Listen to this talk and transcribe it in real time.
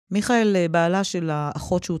מיכאל, בעלה של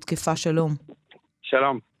האחות שהותקפה, שלום.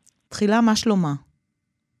 שלום. תחילה, מה שלומה?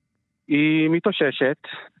 היא מתאוששת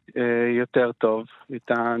יותר טוב.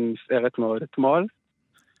 הייתה נסערת מאוד אתמול.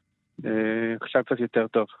 עכשיו קצת יותר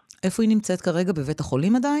טוב. איפה היא נמצאת כרגע? בבית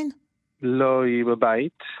החולים עדיין? לא, היא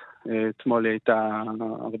בבית. אתמול היא הייתה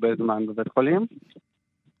הרבה זמן בבית חולים.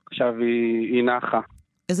 עכשיו היא נחה.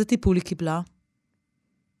 איזה טיפול היא קיבלה?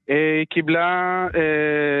 היא קיבלה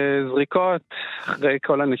זריקות אחרי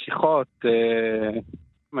כל הנשיכות.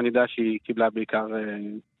 אני יודע שהיא קיבלה בעיקר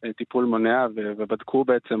טיפול מונע, ובדקו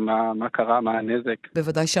בעצם מה קרה, מה הנזק.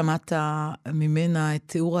 בוודאי שמעת ממנה את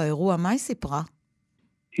תיאור האירוע. מה היא סיפרה?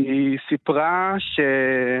 היא סיפרה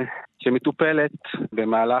שמטופלת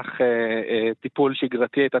במהלך טיפול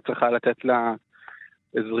שגרתי הייתה צריכה לתת לה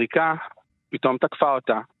זריקה, פתאום תקפה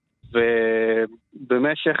אותה.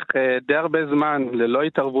 ובמשך די הרבה זמן, ללא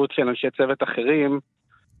התערבות של אנשי צוות אחרים,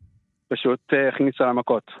 פשוט הכניסה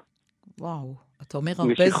למכות. וואו, אתה אומר הרבה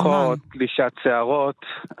זמן. נשיכות, גלישת שערות,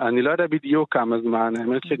 אני לא יודע בדיוק כמה זמן,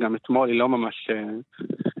 האמת שגם אתמול היא לא ממש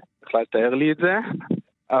בכלל תאר לי את זה,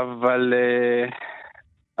 אבל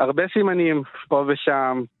הרבה סימנים פה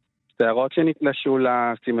ושם, שערות שנתלשו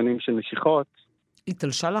לה, סימנים של נשיכות. היא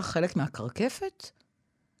תלשה לה חלק מהקרקפת?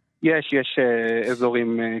 יש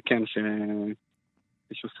אזורים, כן,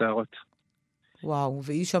 שיש שערות. וואו,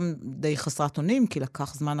 והיא שם די חסרת אונים, כי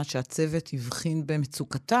לקח זמן עד שהצוות יבחין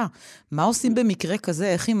במצוקתה. מה עושים במקרה כזה?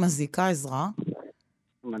 איך היא מזיקה עזרה?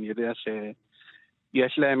 אני יודע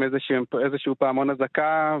שיש להם איזשהו פעמון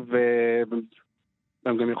הזקה,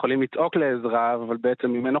 והם גם יכולים לצעוק לעזרה, אבל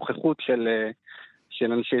בעצם עם נוכחות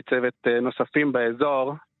של אנשי צוות נוספים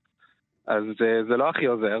באזור, אז זה לא הכי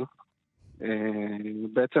עוזר.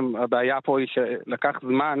 בעצם הבעיה פה היא שלקח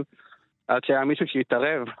זמן עד שהיה מישהו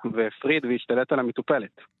שהתערב והפריד והשתלט על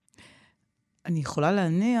המטופלת. אני יכולה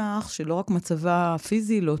להניח שלא רק מצבה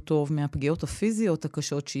הפיזי לא טוב, מהפגיעות הפיזיות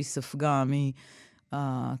הקשות שהיא ספגה,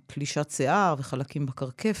 מתלישת שיער וחלקים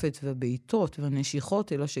בקרקפת ובעיטות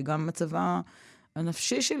ונשיכות, אלא שגם מצבה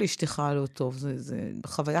הנפשי של אשתך לא טוב. זה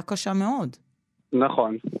חוויה קשה מאוד.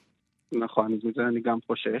 נכון, בזה אני גם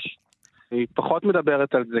חושש. היא פחות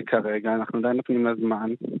מדברת על זה כרגע, אנחנו עדיין נותנים לה זמן,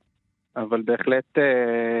 אבל בהחלט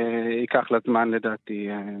ייקח לה זמן לדעתי.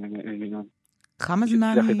 כמה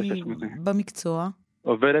זמן היא במקצוע?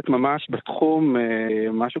 עובדת ממש בתחום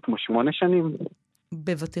משהו כמו 8 שנים.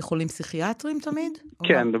 בבתי חולים פסיכיאטרים תמיד?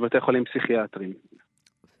 כן, בבתי חולים פסיכיאטרים.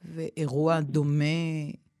 ואירוע דומה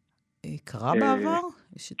קרה בעבר?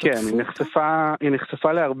 כן, היא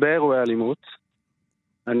נחשפה להרבה אירועי אלימות.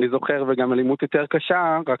 אני זוכר, וגם אלימות יותר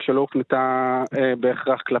קשה, רק שלא הופנתה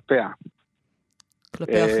בהכרח כלפיה.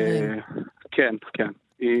 כלפי אחרים. כן.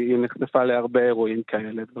 היא נחשפה להרבה אירועים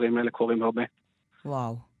כאלה, דברים האלה קורים הרבה.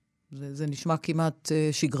 וואו, זה נשמע כמעט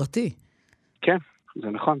שגרתי. כן, זה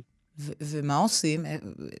נכון. ומה עושים?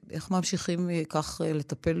 איך ממשיכים כך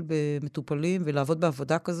לטפל במטופלים ולעבוד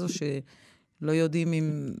בעבודה כזו שלא יודעים אם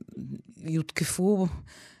יותקפו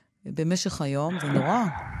במשך היום? זה נורא.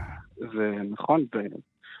 זה נכון.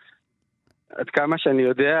 עד כמה שאני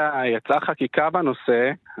יודע, יצאה חקיקה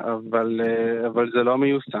בנושא, אבל זה לא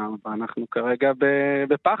מיושם, ואנחנו כרגע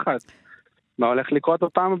בפחד. מה הולך לקרות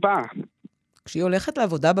בפעם הבאה? כשהיא הולכת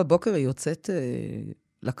לעבודה בבוקר, היא יוצאת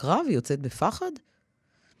לקרב? היא יוצאת בפחד?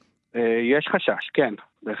 יש חשש, כן,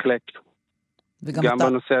 בהחלט. גם אתה...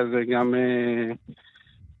 בנושא הזה, גם...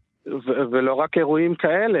 ולא רק אירועים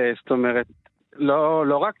כאלה, זאת אומרת,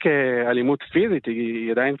 לא רק אלימות פיזית,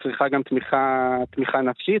 היא עדיין צריכה גם תמיכה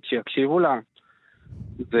נפשית, שיקשיבו לה.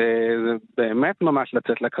 זה באמת ממש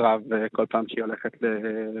לצאת לקרב כל פעם שהיא הולכת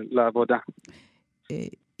לעבודה.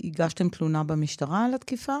 הגשתם תלונה במשטרה על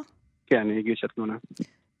התקיפה? כן, היא הגישה תלונה.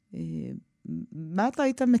 מה אתה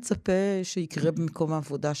היית מצפה שיקרה במקום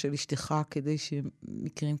העבודה של אשתך, כדי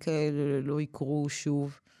שמקרים כאלה לא יקרו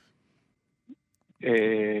שוב?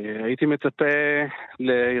 הייתי מצפה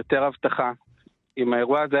ליותר הבטחה. אם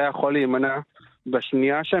האירוע הזה היה יכול להימנע,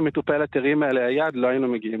 בשנייה שהמטופלת הרים אליה היד, לא היינו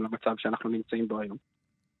מגיעים למצב שאנחנו נמצאים בו היום.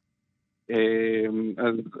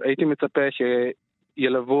 אז הייתי מצפה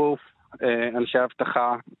שילוו אנשי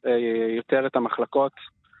הבטחה יותר את המחלקות,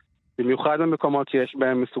 במיוחד במקומות שיש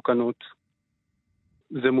בהם מסוכנות.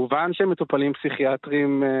 זה מובן שמטופלים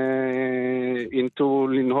פסיכיאטרים ינטו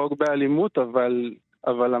לנהוג באלימות,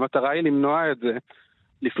 אבל המטרה היא למנוע את זה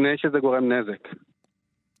לפני שזה גורם נזק.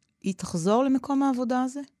 היא תחזור למקום העבודה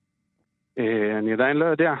הזה? אני עדיין לא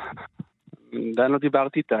יודע. עדיין לא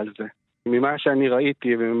דיברתי איתה על זה. ממה שאני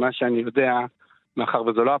ראיתי וממה שאני יודע, מאחר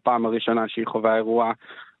וזו לא הפעם הראשונה שהיא חווה אירוע,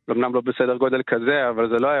 אמנם לא בסדר גודל כזה, אבל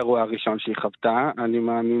זה לא האירוע הראשון שהיא חוותה, אני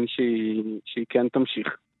מאמין שהיא כן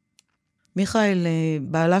תמשיך. מיכאל,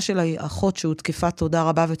 בעלה של האחות שהותקפה, תודה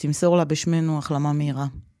רבה, ותמסור לה בשמנו החלמה מהירה.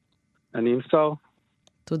 אני אמסור.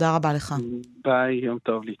 תודה רבה לך. ביי, יום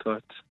טוב, להתראות.